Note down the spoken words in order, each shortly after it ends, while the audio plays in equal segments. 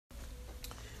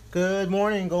Good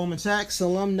morning, Goldman Sachs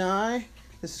alumni.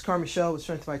 This is Carl Michelle with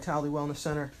Strength Vitality Wellness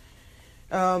Center.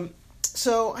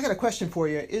 So I got a question for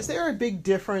you. Is there a big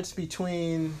difference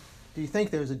between, do you think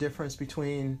there's a difference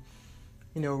between,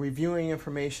 reviewing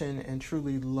information and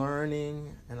truly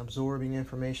learning and absorbing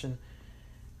information?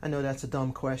 I know that's a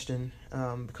dumb question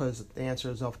because the answer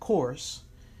is of course.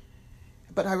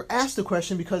 But I asked the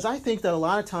question because I think that a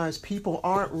lot of times people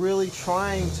aren't really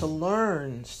trying to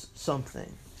learn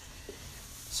something.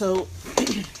 So,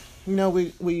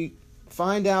 we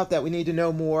find out that we need to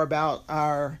know more about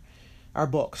our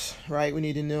books, right? We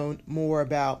need to know more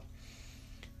about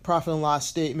profit and loss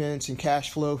statements and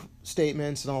cash flow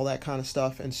statements and all that kind of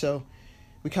stuff. And so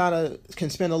we kind of can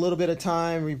spend a little bit of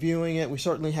time reviewing it. We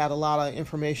certainly had a lot of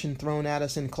information thrown at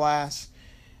us in class.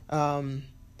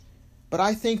 But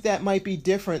I think that might be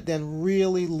different than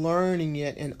really learning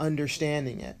it and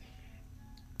understanding it.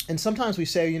 And sometimes we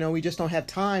say, we just don't have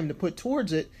time to put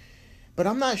towards it. But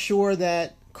I'm not sure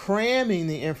that cramming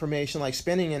the information, like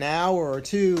spending an hour or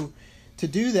two to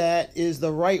do that, is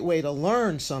the right way to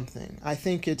learn something. I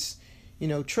think it's,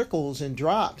 trickles and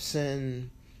drops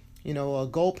and, a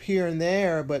gulp here and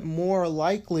there, but more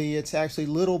likely it's actually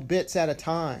little bits at a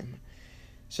time.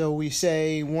 So we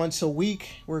say once a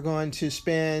week we're going to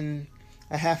spend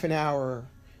a half an hour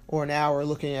or an hour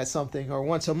looking at something, or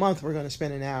once a month we're going to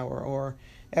spend an hour, or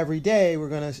every day we're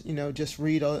going to, just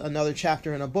read another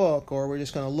chapter in a book, or we're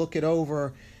just going to look it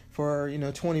over for,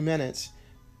 20 minutes.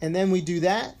 And then we do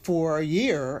that for a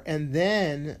year, and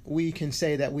then we can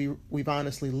say that we've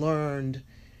honestly learned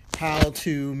how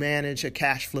to manage a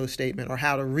cash flow statement, or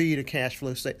how to read a cash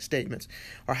flow statements,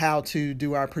 or how to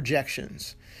do our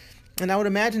projections. And I would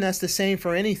imagine that's the same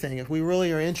for anything. If we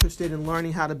really are interested in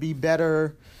learning how to be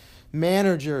better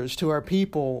managers to our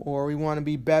people, or we want to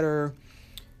be better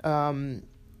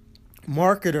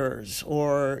marketers,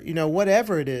 or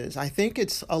whatever it is, I think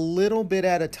it's a little bit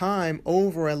at a time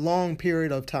over a long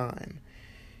period of time.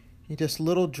 Just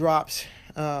little drops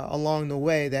along the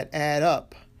way that add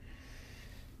up.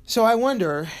 So I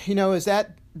wonder,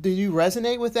 do you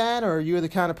resonate with that, or are you the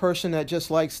kind of person that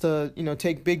just likes to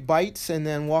take big bites and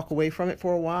then walk away from it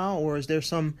for a while? Or is there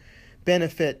some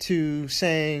benefit to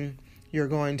saying you're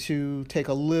going to take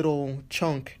a little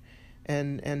chunk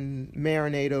and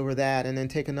marinate over that, and then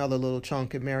take another little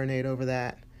chunk and marinate over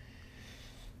that?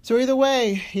 So either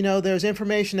way, there's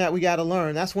information that we got to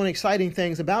learn. That's one of the exciting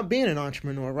things about being an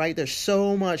entrepreneur, right? There's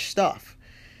so much stuff.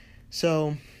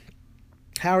 So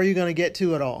how are you going to get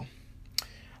to it all?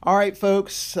 All right,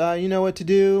 folks, you know what to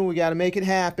do. We got to make it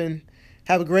happen.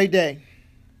 Have a great day.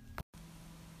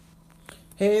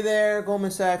 Hey there,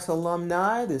 Goldman Sachs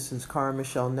alumni. This is Cara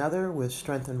Michelle Nether with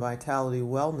Strength and Vitality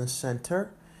Wellness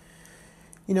Center.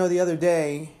 The other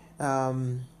day,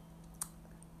 on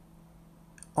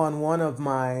one of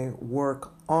my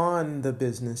work on the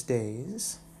business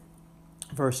days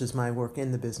versus my work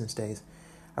in the business days,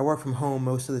 I work from home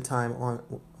most of the time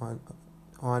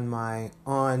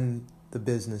on the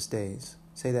business days.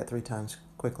 Say that 3 times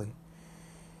quickly.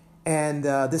 And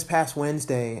this past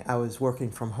Wednesday, I was working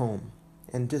from home,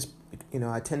 and just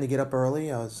I tend to get up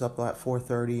early. I was up at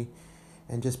 4:30,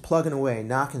 and just plugging away,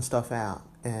 knocking stuff out.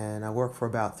 And I worked for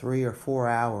about 3 or 4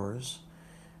 hours.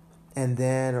 And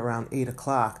then around 8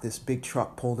 o'clock, this big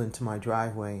truck pulled into my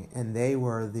driveway, and they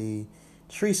were the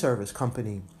tree service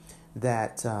company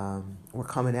that were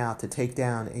coming out to take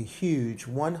down a huge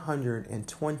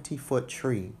 120-foot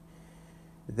tree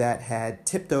that had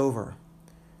tipped over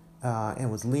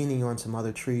and was leaning on some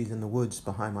other trees in the woods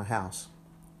behind my house.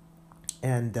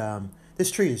 And this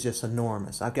tree is just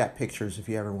enormous. I've got pictures if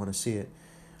you ever want to see it.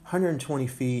 120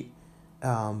 feet.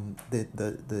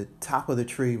 The top of the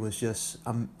tree was just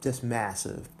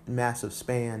massive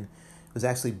span. It was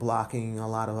actually blocking a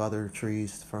lot of other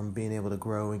trees from being able to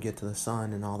grow and get to the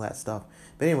sun and all that stuff.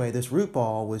 But anyway, this root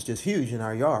ball was just huge in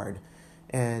our yard,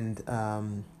 and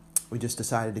we just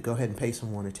decided to go ahead and pay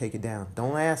someone to take it down.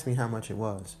 Don't ask me how much it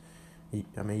was.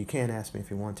 You can't ask me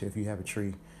if you want to, if you have a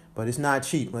tree, but it's not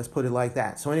cheap. Let's put it like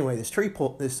that. So anyway, this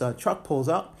truck pulls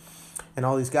up, and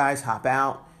all these guys hop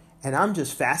out. And I'm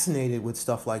just fascinated with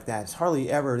stuff like that. It's hardly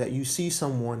ever that you see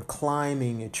someone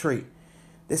climbing a tree.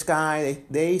 This guy,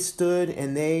 they stood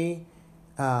and they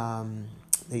analyzed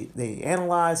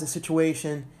the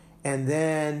situation, and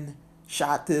then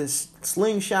shot this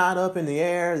slingshot up in the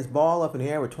air, this ball up in the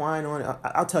air with twine on it.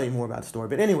 I'll tell you more about the story.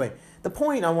 But anyway, the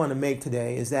point I want to make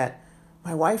today is that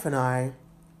my wife and I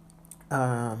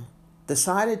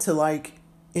decided to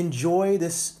enjoy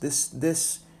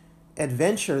this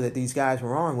adventure that these guys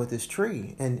were on with this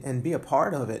tree and be a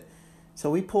part of it.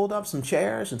 So we pulled up some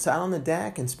chairs and sat on the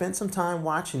deck and spent some time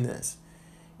watching this.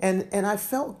 And I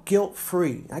felt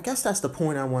guilt-free. I guess that's the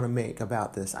point I want to make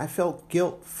about this. I felt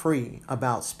guilt-free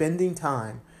about spending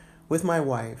time with my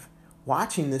wife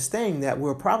watching this thing that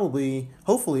we'll probably,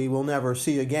 hopefully, we'll never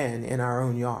see again in our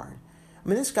own yard. I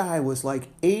mean, this guy was like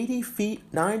 80 feet,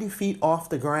 90 feet off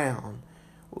the ground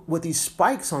with these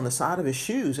spikes on the side of his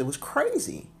shoes. It was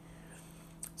crazy.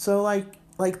 So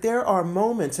like there are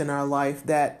moments in our life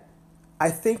that I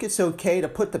think it's okay to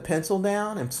put the pencil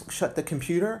down and shut the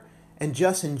computer and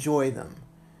just enjoy them.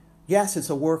 Yes, it's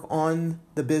a work on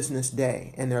the business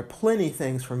day, and there are plenty of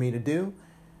things for me to do,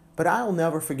 but I'll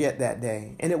never forget that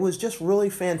day. And it was just really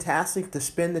fantastic to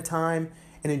spend the time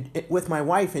with my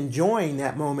wife enjoying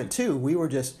that moment too. We were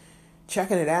just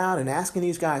checking it out and asking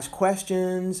these guys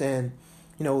questions and,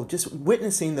 just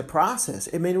witnessing the process.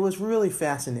 I mean, it was really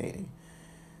fascinating.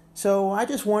 So I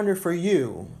just wonder for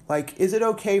you, is it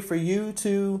okay for you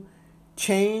to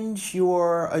change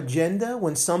your agenda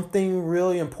when something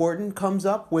really important comes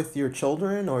up with your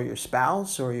children or your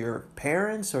spouse or your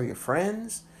parents or your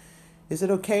friends? Is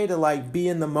it okay to be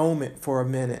in the moment for a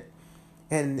minute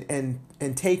and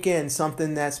take in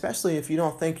something that, especially if you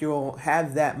don't think you'll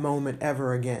have that moment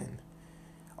ever again?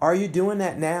 Are you doing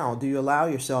that now? Do you allow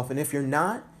yourself? And if you're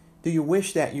not, do you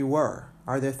wish that you were?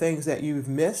 Are there things that you've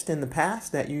missed in the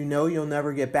past that you know you'll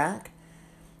never get back?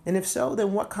 And if so,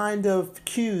 then what kind of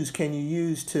cues can you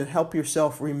use to help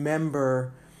yourself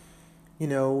remember,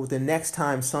 the next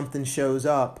time something shows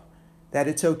up, that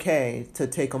it's okay to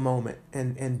take a moment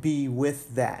and be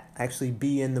with that, actually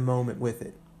be in the moment with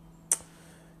it.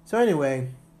 So anyway,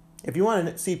 if you want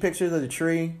to see pictures of the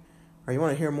tree or you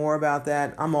want to hear more about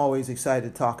that, I'm always excited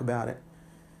to talk about it.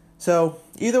 So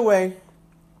either way,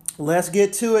 let's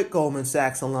get to it, Goldman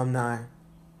Sachs alumni.